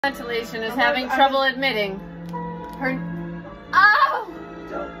Ventilation is having trouble admitting her. Oh!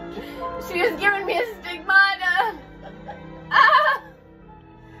 Don't. She has given me a stigmata. Ah!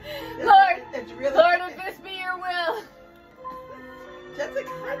 Lord, it's really, Lord, if this be your will.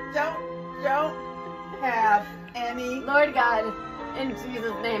 Jessica, don't have any. Lord God, in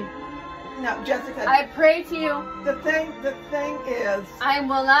Jesus' name. No, Jessica. I pray to you. The thing is. I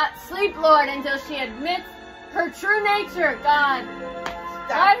will not sleep, Lord, until she admits her true nature, God.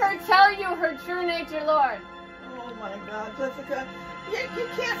 Let her tell you her true nature, Lord. Oh my God, Jessica, you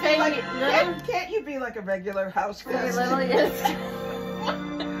can't Say be like can't you be like a regular house guest? Say little, yes.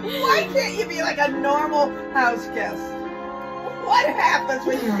 Why can't you be like a normal house guest? What happens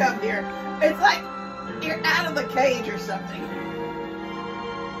when you come here? It's like you're out of the cage or something.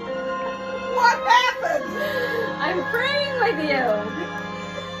 What happens? I'm praying with you.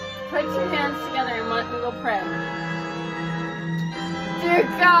 Put your hands together and we will pray. Dear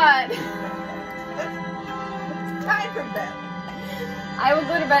God. It's time for bed. I will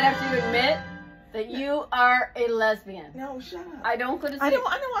go to bed after you admit that you are a lesbian. No, shut up. I don't go to sleep. I don't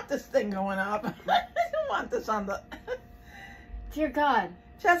want this thing going up. I don't want this on the... Dear God.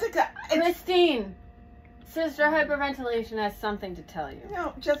 Jessica. Christine. Sister Hyperventilation has something to tell you.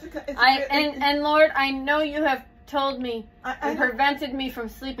 No, Jessica. And Lord, I know you have told me and I prevented me from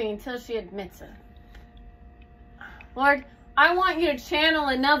sleeping until she admits it. Lord, I want you to channel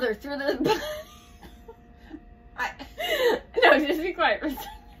another through this body. No, just be quiet for a second.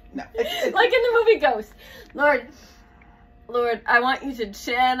 No, like in the movie Ghost. Lord, I want you to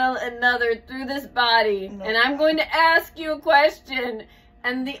channel another through this body. No. And I'm going to ask you a question.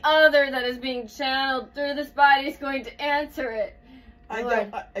 And the other that is being channeled through this body is going to answer it. I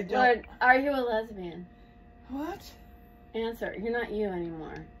don't. Lord, are you a lesbian? What? Answer. You're not you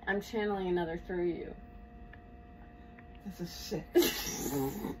anymore. I'm channeling another through you. This is sick.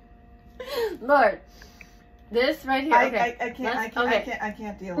 Lord, this right here. Okay. I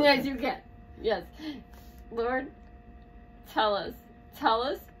can't deal with it. Yes, you can. Yes. Lord, tell us.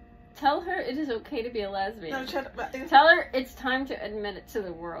 Tell her it is okay to be a lesbian. No, shut up. Tell her it's time to admit it to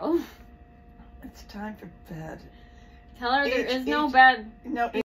the world. It's time for bed. Tell her there is no bed. No.